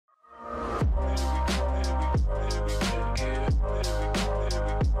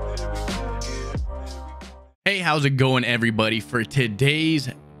how's it going, everybody? For today's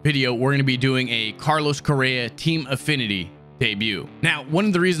video, we're going to be doing a Carlos Correa Team Affinity debut. Now, one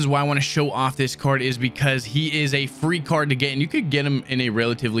of the reasons why I want to show off this card is because he is a free card to get, and you could get him in a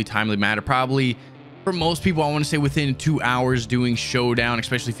relatively timely manner. Probably for most people, I want to say within 2 hours doing showdown,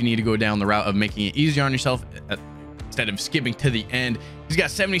 especially if you need to go down the route of making it easier on yourself instead of skipping to the end. He's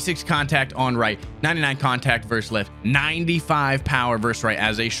got 76 contact on right, 99 contact versus left, 95 power versus right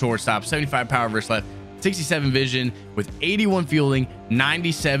as a shortstop, 75 power versus left, 67 vision with 81 fielding,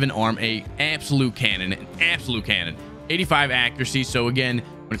 97 arm, an absolute cannon, 85 accuracy. So again,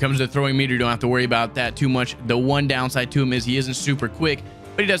 when it comes to the throwing meter, you don't have to worry about that too much. The one downside to him is he isn't super quick,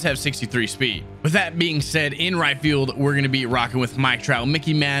 but he does have 63 speed. With that being said, in right field, we're going to be rocking with Mike Trout,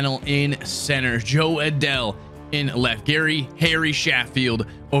 Mickey Mantle in center, Joe Adell in left, Harry Sheffield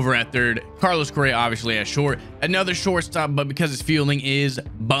over at third, Carlos Correa obviously at short, another shortstop, but because his fielding is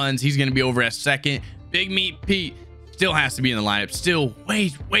buns, he's going to be over at second. Big Meat Pete still has to be in the lineup, still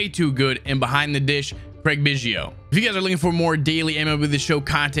way too good. And behind the dish, Craig Biggio. If you guys are looking for more daily MLB The Show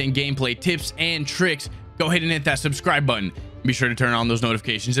content, gameplay tips and tricks, go ahead and hit that subscribe button. Be sure to turn on those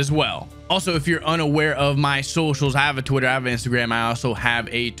notifications as well. Also, if you're unaware of my socials, I have a Twitter, I have an Instagram, I also have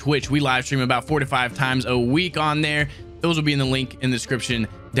a Twitch. We live stream about 4 to 5 times a week on there. Those will be in the link in the description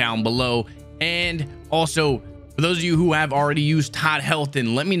down below. And also, for those of you who have already used Todd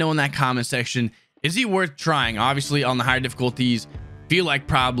Helton, let me know in that comment section, is he worth trying? Obviously, on the higher difficulties, feel like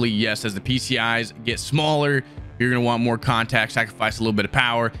probably yes. As the PCIs get smaller, you're going to want more contact, sacrifice a little bit of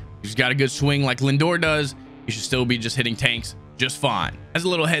power. He's got a good swing like Lindor does. You should still be just hitting tanks just fine. As a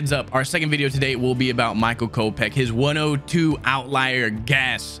little heads up, our second video today will be about Michael Kopech, his 102 outlier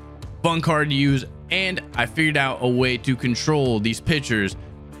gas. Fun card to use, and I figured out a way to control these pitchers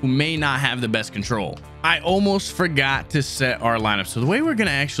who may not have the best control. I almost forgot to set our lineup, so the way we're going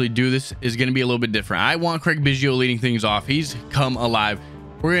to actually do this is going to be a little bit different. I want Craig Biggio leading things off. He's come alive.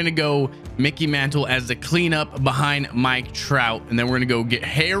 We're going to go Mickey Mantle as the cleanup behind Mike Trout, and then we're going to go get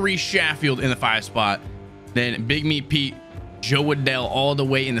Harry Sheffield in the 5 spot. Then Big Meat Pete, Joe Adell all the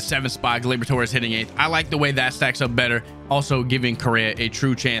way in the 7th spot. Gleyber Torres hitting 8th. I like the way that stacks up better. Also giving Correa a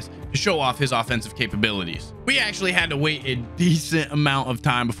true chance to show off his offensive capabilities. We actually had to wait a decent amount of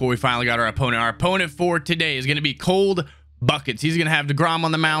time before we finally got our opponent. Our opponent for today is going to be Cold Buckets. He's going to have DeGrom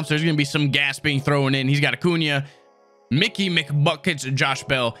on the mound. So there's going to be some gas being thrown in. He's got Acuna, Mickey McBuckets, Josh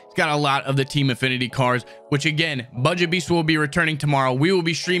Bell. He's got a lot of the Team Affinity cards, which again, Budget Beast will be returning tomorrow. We will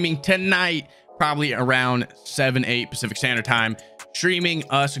be streaming tonight, probably around 7-8 Pacific Standard Time, streaming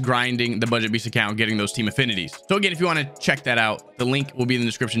us grinding the Budget Beast account, getting those Team Affinities. So again, if you want to check that out, the link will be in the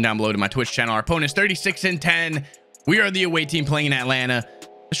description down below to my Twitch channel. Our opponent is 36-10. We are the away team playing in Atlanta.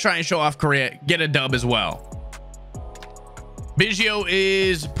 Let's try and show off Correa, get a dub as well. Biggio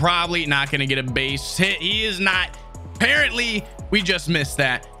is probably not going to get a base hit. He is not. Apparently, we just missed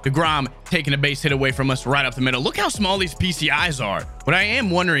that. DeGrom taking a base hit away from us right up the middle. Look how small these PCIs are. What I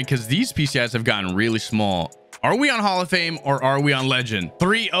am wondering, because these PCIs have gotten really small, are we on Hall of Fame or are we on Legend?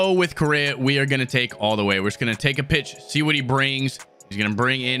 3-0 with Correa. We are going to take all the way. We're just going to take a pitch, see what he brings. He's going to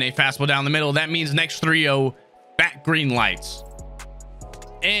bring in a fastball down the middle. That means next 3-0, back green lights.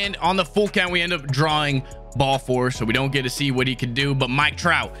 And on the full count, we end up drawing ball 4, so we don't get to see what he could do. But Mike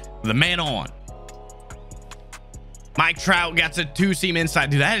Trout, the man on. Mike Trout got a 2-seam inside.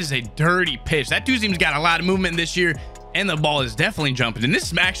 Dude, that is a dirty pitch. That 2-seam's got a lot of movement this year, and the ball is definitely jumping. And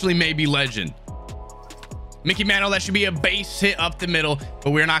this actually may be Legend. Mickey Mantle, that should be a base hit up the middle,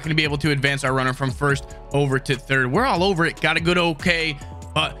 but we're not going to be able to advance our runner from first over to third. We're all over it. Got a good okay,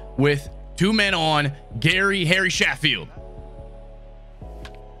 but with 2 men on, Harry Sheffield.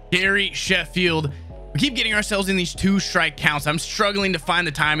 Harry Sheffield. We keep getting ourselves in these 2-strike counts. I'm struggling to find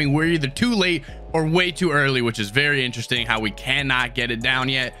the timing. We're either too late or way too early, which is very interesting how we cannot get it down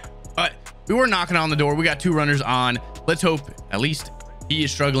yet. But we were knocking on the door. We got 2 runners on. Let's hope at least he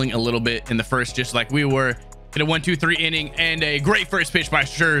is struggling a little bit in the first, just like we were. Hit a 1-2-3 inning and a great first pitch by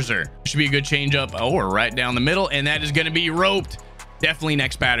Scherzer. Should be a good changeup. Oh, we're right down the middle, and that is going to be roped. Definitely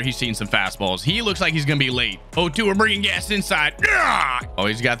next batter. He's seen some fastballs. He looks like he's going to be late. 0-2, we're bringing gas inside. Oh,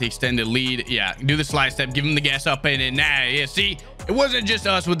 he's got the extended lead. Yeah, do the slide step. Give him the gas up and yeah, see, it wasn't just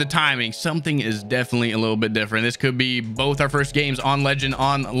us with the timing. Something is definitely a little bit different. This could be both our first games on Legend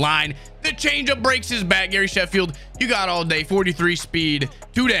Online. The changeup breaks his back. Harry Sheffield, you got all day. 43 speed,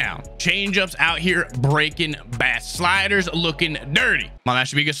 2 down. Changeups out here breaking bats. Sliders looking dirty. Come on, that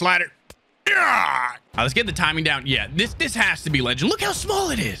should be a good slider. Yeah. Let's get the timing down. Yeah, this has to be Legend. Look how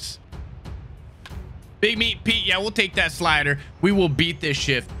small it is. Big Meat Pete, yeah, we'll take that slider. We will beat this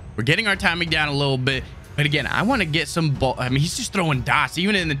shift. We're getting our timing down a little bit, but again, I want to get some ball. I mean, he's just throwing dots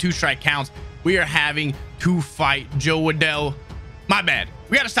even in the 2-strike counts. We are having to fight Joe Adell. My bad.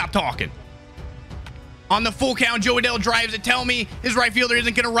 We got to stop talking. On the full count, Joe Adell drives it. Tell me his right fielder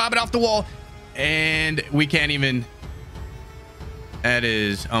isn't going to rob it off the wall. And we can't even. That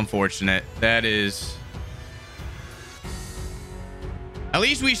is unfortunate. That is. At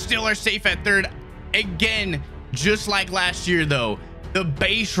least we still are safe at third. Again, just like last year, though, the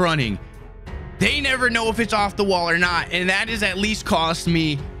base running, they never know if it's off the wall or not. And that has at least cost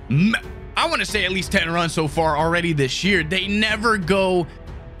me, I want to say, at least 10 runs so far already this year. They never go.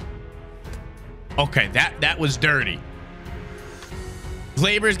 Okay, that was dirty.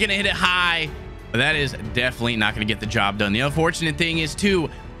 Glaber's gonna hit it high, but that is definitely not gonna get the job done. The unfortunate thing is, too,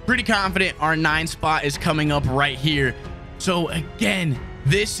 pretty confident our 9 spot is coming up right here. So again,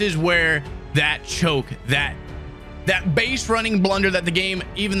 this is where that choke, that base running blunder that the game,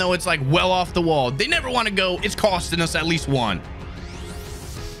 even though it's like well off the wall, they never want to go. It's costing us at least one.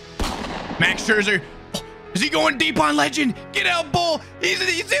 Max Scherzer. Is he going deep on Legend? Get out, Bull. He's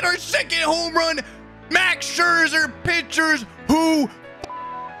hit our 2nd home run. Max Scherzer, pitchers who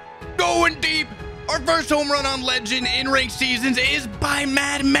going deep. Our 1st home run on Legend in ranked seasons is by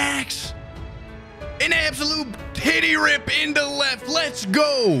Mad Max. An absolute titty rip into left. Let's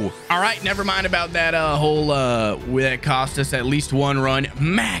go. All right, never mind about that whole that cost us at least 1 run.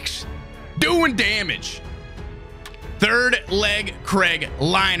 Max doing damage. 3rd leg, Craig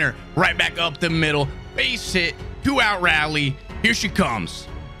liner right back up the middle. Base hit, 2-out rally. Here she comes.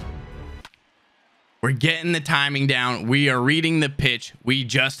 We're getting the timing down. We are reading the pitch. We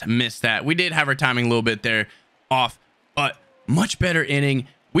just missed that. We did have our timing a little bit there off, but much better inning.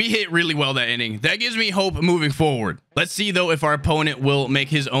 We hit really well that inning. That gives me hope moving forward. Let's see, though, if our opponent will make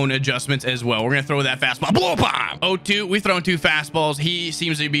his own adjustments as well. We're going to throw that fastball. Blow bomb. 0-2. We've thrown 2 fastballs. He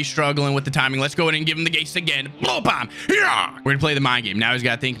seems to be struggling with the timing. Let's go in and give him the gates again. Blow bomb. Yeah. We're going to play the mind game. Now he's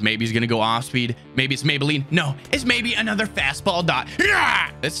got to think maybe he's going to go off speed. Maybe it's Maybelline. No, it's maybe another fastball dot.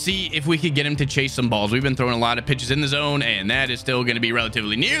 Yeah. Let's see if we could get him to chase some balls. We've been throwing a lot of pitches in the zone, and that is still going to be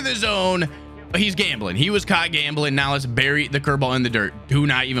relatively near the zone. But he's gambling. He was caught gambling. Now let's bury the curveball in the dirt. Do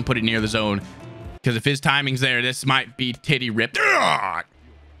not even put it near the zone, because if his timing's there, this might be titty ripped.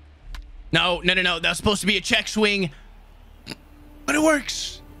 No. That's supposed to be a check swing, but it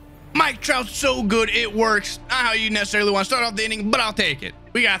works. Mike Trout's so good, it works. Not how you necessarily want to start off the inning, but I'll take it.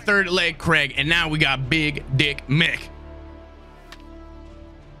 We got 3rd leg Craig, and now we got Big Dick Mick.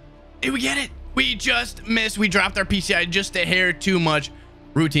 Did we get it? We just missed. We dropped our PCI just a hair too much.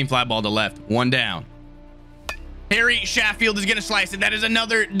 Routine fly ball to left. 1 down. Harry Sheffield is going to slice it. That is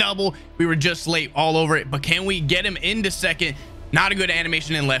another double. We were just late all over it, but can we get him into 2nd? Not a good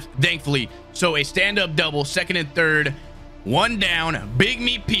animation in left, thankfully. So a stand-up double, 2nd and 3rd. 1 down. Big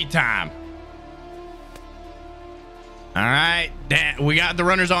meat Pete time. All right. We got the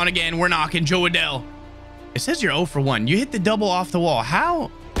runners on again. We're knocking Joe Adell. It says you're 0 for 1. You hit the double off the wall. How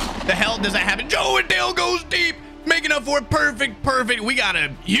the hell does that happen? Joe Adell goes deep. Making up for it. Perfect. We got a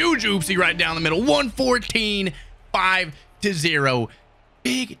huge oopsie right down the middle. 114, 5-0.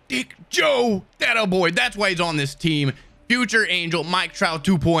 Big Dick Joe. That oh boy. That's why he's on this team. Future Angel Mike Trout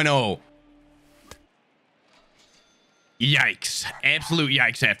 2.0. Yikes. Absolute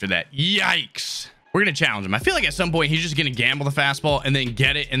yikes after that. Yikes. We're going to challenge him. I feel like at some point he's just going to gamble the fastball and then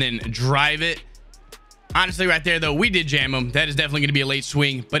get it and then drive it. Honestly, right there, though, we did jam him. That is definitely going to be a late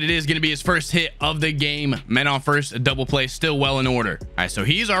swing, but it is going to be his 1st hit of the game. Men on first, a double play, still well in order. All right, so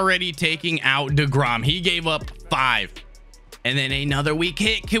he's already taking out DeGrom. He gave up 5. And then another weak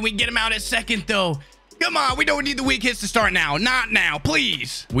hit. Can we get him out at 2nd, though? Come on, we don't need the weak hits to start now. Not now,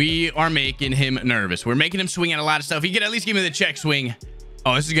 please. We are making him nervous. We're making him swing at a lot of stuff. He could at least give me the check swing.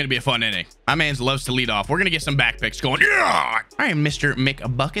 Oh, this is going to be a fun inning. My man loves to lead off. We're going to get some back picks going. Yeah! All right, Mr.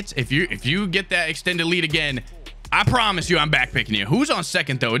 McBuckets. If you get that extended lead again, I promise you I'm back picking you. Who's on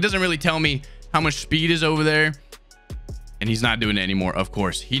 2nd, though? It doesn't really tell me how much speed is over there. And he's not doing it anymore, of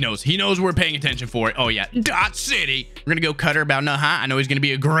course. He knows we're paying attention for it. Oh, yeah. Dot City. We're going to go cutter about no high. I know he's going to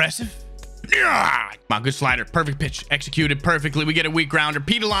be aggressive. Yeah! My good slider. Perfect pitch. Executed perfectly. We get a weak grounder.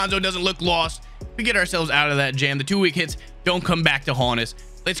 Pete Alonso doesn't look lost. We get ourselves out of that jam. The 2 weak hits don't come back to haunt us.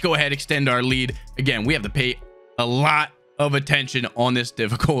 Let's go ahead, extend our lead. Again, we have to pay a lot of attention on this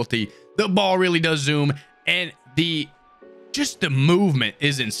difficulty. The ball really does zoom, and just the movement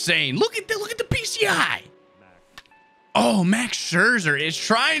is insane. Look at the PCI. Oh, Max Scherzer is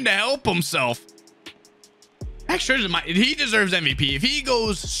trying to help himself. Max Scherzer, he deserves MVP. If he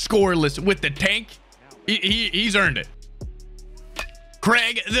goes scoreless with the tank, he's earned it.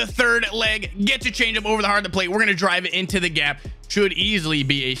 Craig, the 3rd leg, gets a changeup over the heart of the plate. We're going to drive it into the gap. Should easily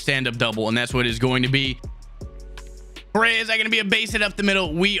be a stand-up double, and that's what it's going to be. Correa, is that going to be a base hit up the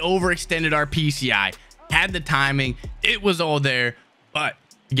middle? We overextended our PCI. Had the timing. It was all there. But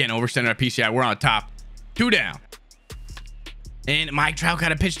again, overextended our PCI. We're on top. 2 down. And Mike Trout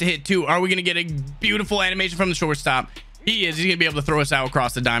got a pitch to hit too. Are we going to get a beautiful animation from the shortstop? He is. He's going to be able to throw us out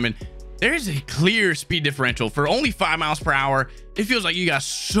across the diamond. There's a clear speed differential. For only 5 miles per hour, it feels like you got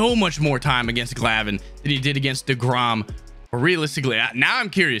so much more time against Glavine than he did against DeGrom. Or realistically, now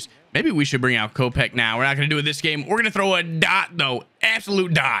I'm curious. Maybe we should bring out Kopech now. We're not going to do it this game. We're going to throw a dot, though.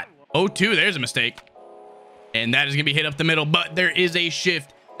 Absolute dot. 0-2. There's a mistake. And that is going to be hit up the middle. But there is a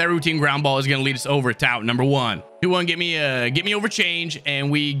shift. That routine ground ball is going to lead us over to out number 1. 2-1, get me over change,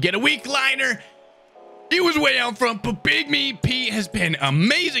 and we get a weak liner. He was way out front, but Big Meat Pete has been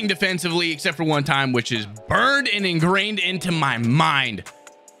amazing defensively, except for one time, which is burned and ingrained into my mind,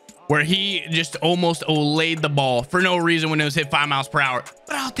 where he just almost olayed the ball for no reason when it was hit 5 miles per hour.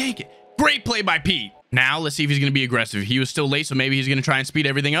 But I'll take it. Great play by Pete. Now let's see if he's going to be aggressive. He was still late, so maybe he's going to try and speed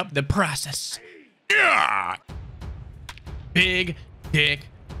everything up. The process. Yeah. Big Dick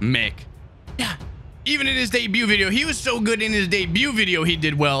Mick. Yeah, even in his debut video, he was so good in his debut video, he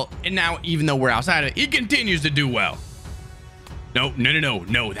did well. And now, even though we're outside of it, he continues to do well. No,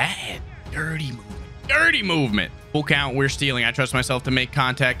 that dirty movement. Full count, we're stealing. I trust myself to make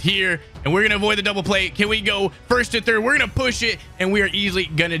contact here, and we're gonna avoid the double play. Can we go first to third? We're gonna push it, and we are easily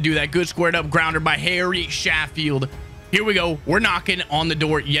gonna do that. Good squared up grounder by Harry Sheffield. Here we go. We're knocking on the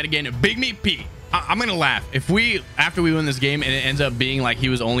door yet again. Big Meat Pete. I'm gonna laugh if after we win this game and it ends up being like he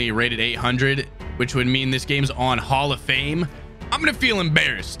was only rated 800, which would mean this game's on Hall of Fame. I'm gonna feel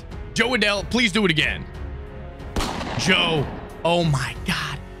embarrassed. Joe Adele, please do it again. Joe, oh my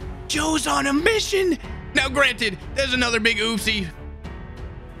God, Joe's on a mission. Now, granted, there's another big oopsie.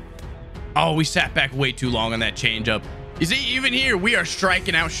 Oh, we sat back way too long on that changeup. You see, even here we are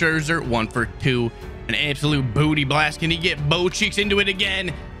striking out Scherzer. 1 for 2, an absolute booty blast. Can he get Bo Cheeks into it again?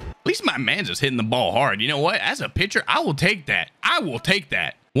 At least my man's just hitting the ball hard. You know what? As a pitcher, I will take that. I will take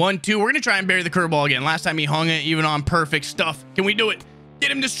that. 1-2. We're going to try and bury the curveball again. Last time he hung it even on perfect stuff. Can we do it?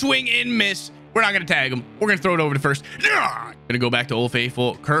 Get him to swing and miss. We're not going to tag him. We're going to throw it over to first. Going to go back to Old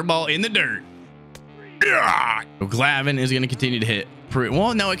Faithful. Curveball in the dirt. So Glavine is going to continue to hit.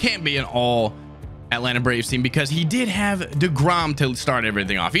 Well, no, it can't be an all Atlanta Braves team because he did have DeGrom to start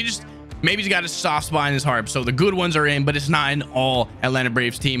everything off. Maybe he's got a soft spot in his heart, so the good ones are in, but it's not an all Atlanta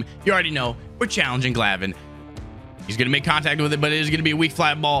Braves team. You already know we're challenging Glavine. He's going to make contact with it, but it is going to be a weak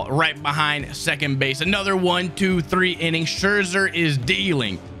fly ball right behind second base. Another 1, 2, 3 inning. Scherzer is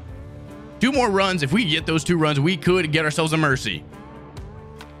dealing. 2 more runs. If we get those 2 runs, we could get ourselves a mercy.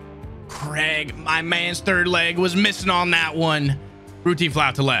 Craig, my man's third leg, was missing on that one. Routine fly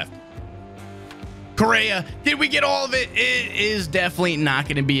out to left. Correa, did we get all of it? It is definitely not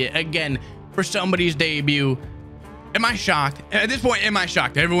going to be it. Again, for somebody's debut. Am I shocked? At this point, am I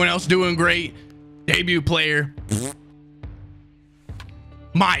shocked? Everyone else doing great. Debut player.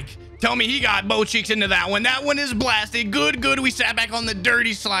 Mike, tell me he got Bo Cheeks into that one. That one is blasted. Good. We sat back on the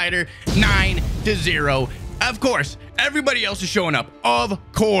dirty slider. 9-0. Of course, everybody else is showing up. Of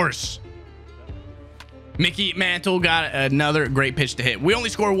course. Mickey Mantle got another great pitch to hit. We only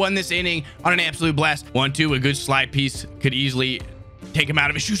score 1 this inning on an absolute blast. 1-2, a good slide piece could easily take him out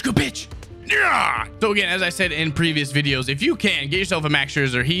of his shoes. Good pitch. Yeah. So again, as I said in previous videos, if you can get yourself a Max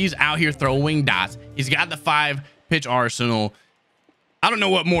Scherzer, he's out here throwing dots. He's got the 5-pitch arsenal. I don't know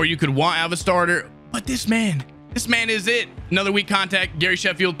what more you could want out of a starter, but this man is it. Another weak contact. Gary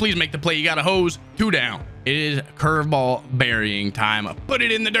Sheffield, please make the play. You got a hose. 2 down. It is curveball burying time. Put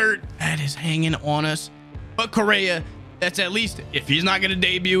it in the dirt. That is hanging on us. But Correa, that's at least, if he's not going to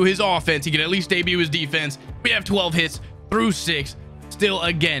debut his offense, he can at least debut his defense. We have 12 hits through 6. Still,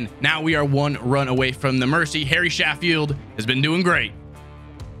 again, now we are 1 run away from the mercy. Harry Sheffield has been doing great.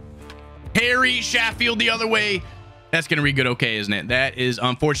 Harry Sheffield the other way. That's going to read good okay, isn't it? That is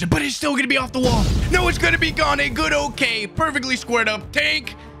unfortunate, but it's still going to be off the wall. No, it's going to be gone. A good okay. Perfectly squared up.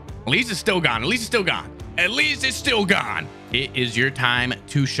 Tank. At least it's still gone. At least it's still gone. At least it's still gone. It is your time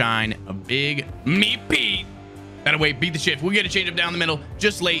to shine. A Big Meat Pete. Gotta wait. Beat the shift. We get a change up down the middle.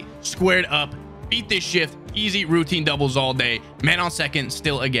 Just late. Squared up. Beat this shift. Easy routine doubles all day. Man on second.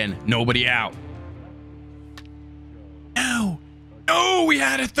 Still again. Nobody out. No. No, we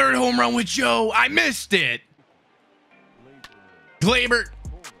had a 3rd home run with Joe. I missed it. Glaber.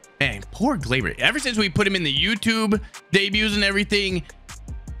 Man, poor Glaber. Ever since we put him in the YouTube debuts and everything,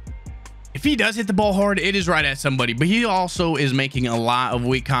 if he does hit the ball hard, it is right at somebody, but he also is making a lot of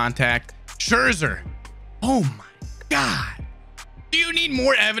weak contact. Scherzer. Oh my God. Do you need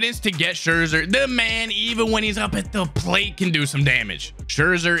more evidence to get Scherzer? The man, even when he's up at the plate, can do some damage.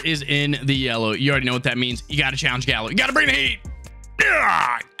 Scherzer is in the yellow. You already know what that means. You got to challenge Gallo. You got to bring the heat.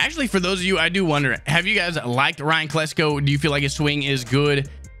 Yeah. Actually, for those of you, I do wonder, have you guys liked Ryan Klesko? Do you feel like his swing is good? I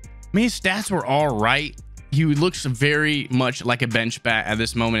mean, his stats were all right. He looks very much like a bench bat at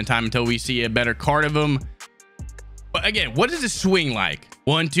this moment in time until we see a better card of him. But again, what is his swing like?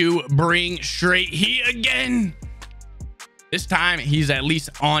 1-2, bring straight heat again. This time he's at least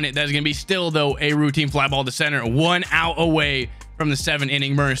on it. That's going to be still, though, a routine fly ball to center. 1 out away from the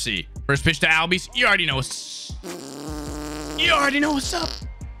 7-inning mercy. First pitch to Albies. You already know what's up.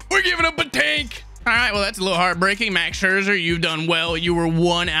 We're giving up a tank. All right, well, that's a little heartbreaking. Max Scherzer, you've done well. You were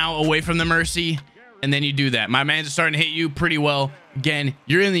 1 out away from the mercy, and then you do that. My man's starting to hit you pretty well. Again,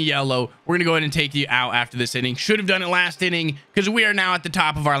 you're in the yellow. We're gonna go ahead and take you out after this inning. Should have done it last inning because we are now at the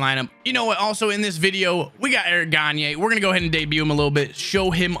top of our lineup. You know what? Also in this video, we got Eric Gagne. We're gonna go ahead and debut him a little bit, show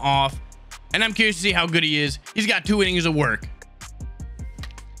him off, and I'm curious to see how good he is. He's got 2 innings of work.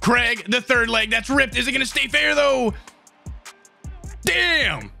 Craig, the third leg, that's ripped. Is it gonna stay fair though?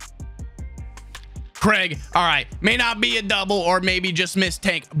 Damn. Craig, all right, may not be a double or maybe just missed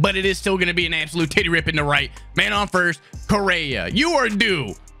tank, but it is still going to be an absolute titty rip in the right. Man on first, Correa, you are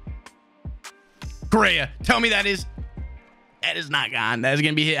due. Correa, tell me that is not gone. That is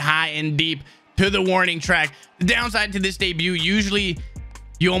going to be hit high and deep to the warning track. The downside to this debut, usually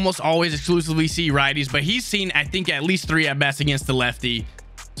you almost always exclusively see righties, but he's seen, I think, at least 3 at bats against the lefty.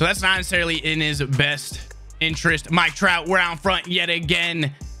 So that's not necessarily in his best interest. Mike Trout, we're out in front yet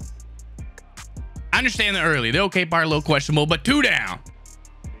again. I understand the early. The okay part a little questionable, but 2 down.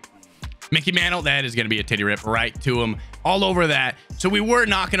 Mickey Mantle, that is going to be a titty rip right to him. All over that. So we were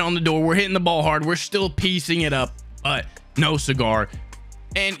knocking on the door. We're hitting the ball hard. We're still piecing it up, but no cigar.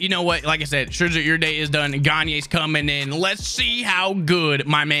 And you know what? Like I said, Scherzer, your day is done. Gagne's coming in. Let's see how good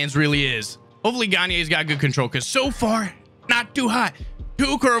my man's really is. Hopefully Gagne's got good control because so far, not too hot.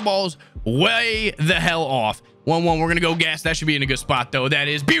 2 curveballs way the hell off. 1-1, we're gonna go gas. That should be in a good spot though. That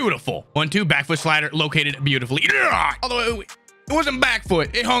is beautiful. 1-2, back foot slider located beautifully. Yeah! Although it wasn't back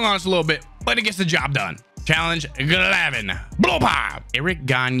foot, it hung on us a little bit, but it gets the job done. Challenge Glavin. Blow pop. Eric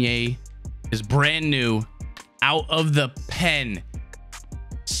Gagne is brand new, out of the pen.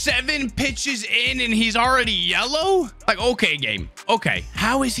 7 pitches in and he's already yellow? Like, okay, game. Okay,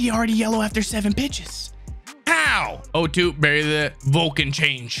 how is he already yellow after 7 pitches? How? 0-2, bury the Vulcan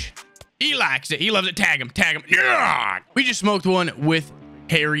change. He likes it. He loves it. Tag him. Tag him. Yeah! We just smoked one with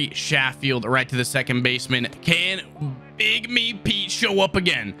Harry Sheffield right to the second baseman. Can Big Me Pete show up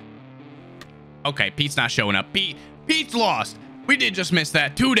again? Okay, Pete's not showing up. Pete's lost. We did just miss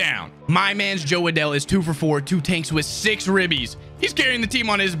that. 2 down. My man's Joe Adele is 2 for 4. 2 tanks with 6 ribbies. He's carrying the team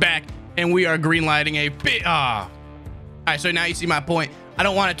on his back, and we are green lighting a bit. All right, so now you see my point. I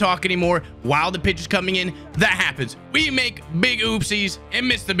don't want to talk anymore while the pitch is coming in. That happens. We make big oopsies and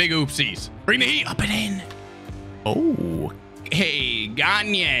miss the big oopsies. Bring the heat up and in. Oh, hey,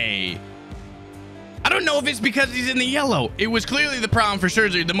 Gagne. I don't know if it's because he's in the yellow. It was clearly the problem for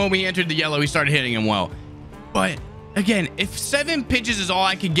Scherzer. The moment he entered the yellow, he started hitting him well. But again, if 7 pitches is all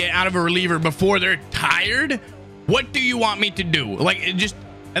I could get out of a reliever before they're tired, what do you want me to do? Like, it just...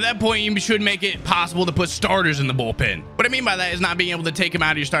 At that point, you should make it possible to put starters in the bullpen. What I mean by that is not being able to take them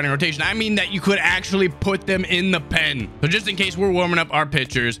out of your starting rotation. I mean that you could actually put them in the pen. So just in case we're warming up our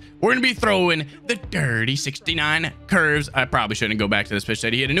pitchers, we're going to be throwing the dirty 69 curves. I probably shouldn't go back to this pitch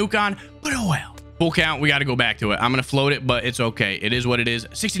that he hit a nuke on, but oh well. Full count, we got to go back to it. I'm going to float it, but it's okay. It is what it is.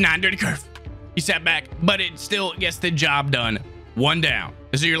 69 dirty curve. He sat back, but it still gets the job done. 1 down.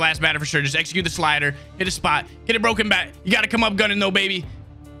 This is your last batter for sure. Just execute the slider, hit a spot, hit a broken bat. You got to come up gunning though, baby.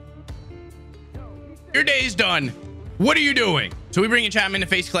 Your day's done. What are you doing? So we bring in Chapman to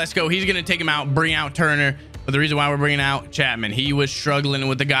face Klesko. He's going to take him out, bring out Turner. But the reason why we're bringing out Chapman, he was struggling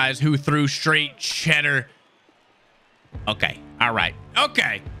with the guys who threw straight cheddar. Okay. All right.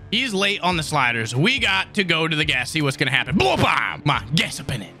 Okay. He's late on the sliders. We got to go to the gas. See what's going to happen. Blow bomb. Come on. Gas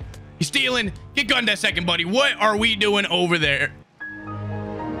up in it. He's stealing. Get gunned that second, buddy. What are we doing over there?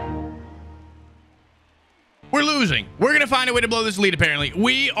 We're losing. We're going to find a way to blow this lead, apparently.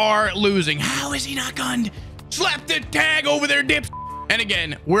 We are losing. How is he not gunned? Slap the tag over there, dips. And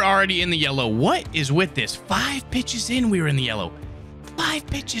again, we're already in the yellow. What is with this? 5 pitches in, we were in the yellow. 5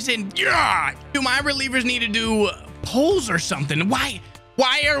 pitches in. Yeah. Do my relievers need to do pulls or something? Why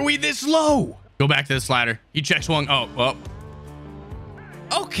are we this low? Go back to the slider. He check swung. Oh, well.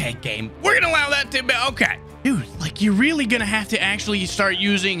 Okay, game. We're going to allow that to be. Okay. Dude, like, you're really going to have to actually start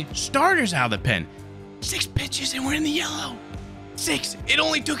using starters out of the pen. 6 pitches and we're in the yellow. 6. It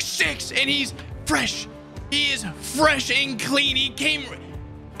only took 6 and he's fresh. He is fresh and clean. He came.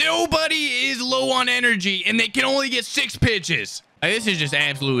 Nobody is low on energy, and they can only get 6 pitches. Like, this is just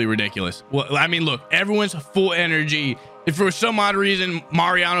absolutely ridiculous. Well, I mean, look, everyone's full energy. If for some odd reason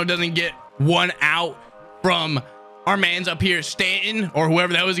Mariano doesn't get 1 out from our man's up here, Stanton, or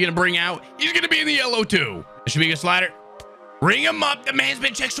whoever that was going to bring out, he's going to be in the yellow too. It should be a slider. Ring him up. The man's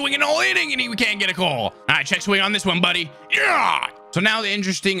been check swinging all inning, and he can't get a call. All right, check swing on this one, buddy. Yeah. So now the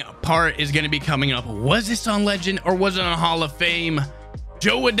interesting part is going to be coming up. Was this on Legend or was it on Hall of Fame?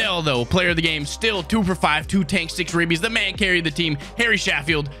 Joe Adell, though, player of the game, still 2 for 5, 2 tanks, 6 ribbies. The man carried the team. Harry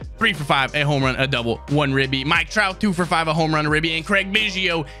Sheffield, 3 for 5, a home run, a double, 1 ribby. Mike Trout, 2 for 5, a home run, a ribby. And Craig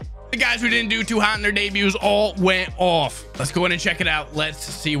Biggio, the guys who didn't do too hot in their debuts, all went off. Let's go ahead and check it out. Let's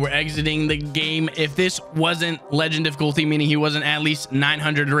see. We're exiting the game. If this wasn't Legend difficulty, meaning he wasn't at least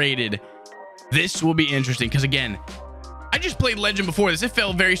 900 rated, this will be interesting. Because, again, I just played Legend before this. It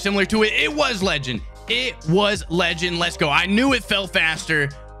felt very similar to it. It was Legend. It was Legend. Let's go. I knew it felt faster,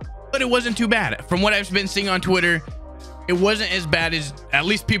 but it wasn't too bad. From what I've been seeing on Twitter, it wasn't as bad as at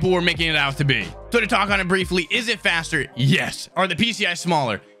least people were making it out to be. So to talk on it briefly, is it faster? Yes. Are the PCI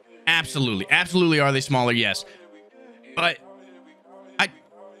smaller? Absolutely. Absolutely are they smaller? Yes. But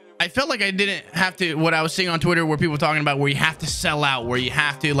I felt like I didn't have to, what I was seeing on Twitter where people were talking about where you have to sell out, where you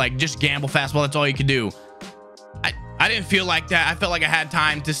have to like just gamble fastball. That's all you could do. I didn't feel like that. I felt like I had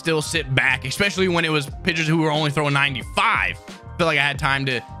time to still sit back, especially when it was pitchers who were only throwing 95. I felt like I had time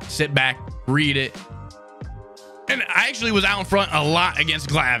to sit back, read it. And I actually was out in front a lot against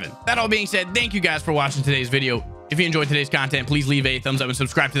Glavin. That all being said, thank you guys for watching today's video. If you enjoyed today's content, please leave a thumbs up and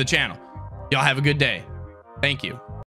subscribe to the channel. Y'all have a good day. Thank you.